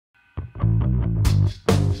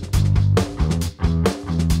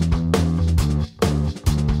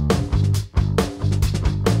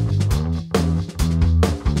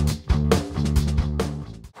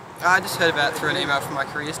I just heard about it through an email from my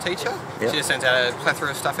careers teacher. Yep. She just sends out a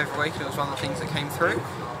plethora of stuff every week, and it was one of the things that came through.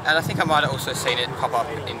 And I think I might have also seen it pop up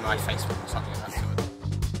in my Facebook or something like that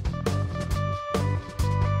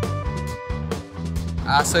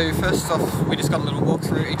sort. So first off, we just got a little walk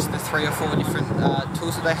through each of the 3 or 4 different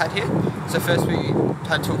tools that they had here. So first we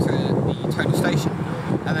had to talk through the total station,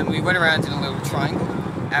 and then we went around in a little triangle,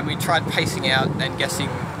 and we tried pacing out and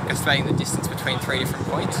estimating the distance between 3 different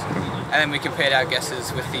points. And then we compared our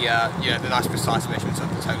guesses with the the nice precise measurements of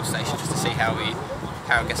the total station, just to see how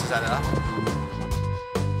our guesses added up.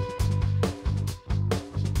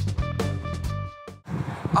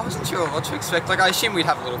 I wasn't sure what to expect. Like, I assumed we'd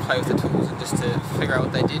have a little play with the tools and just to figure out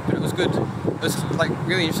what they did, but it was good. It was like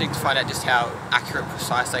really interesting to find out just how accurate and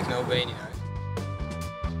precise they can all be.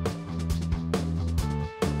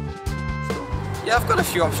 Yeah, I've got a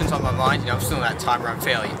few options on my mind. I'm still in that time where I'm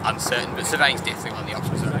fairly uncertain, but surveying's definitely one of the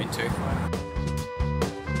options that I'm into.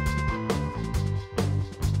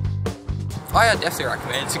 I definitely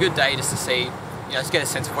recommend it. It's a good day just to see, just get a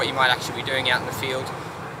sense of what you might actually be doing out in the field,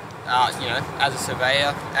 as a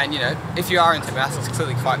surveyor. And if you are into maths, it's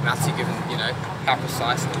clearly quite mathsy given how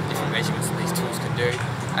precise and different measurements that these tools can do.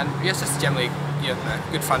 And it's just generally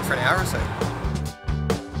good fun for an hour or so.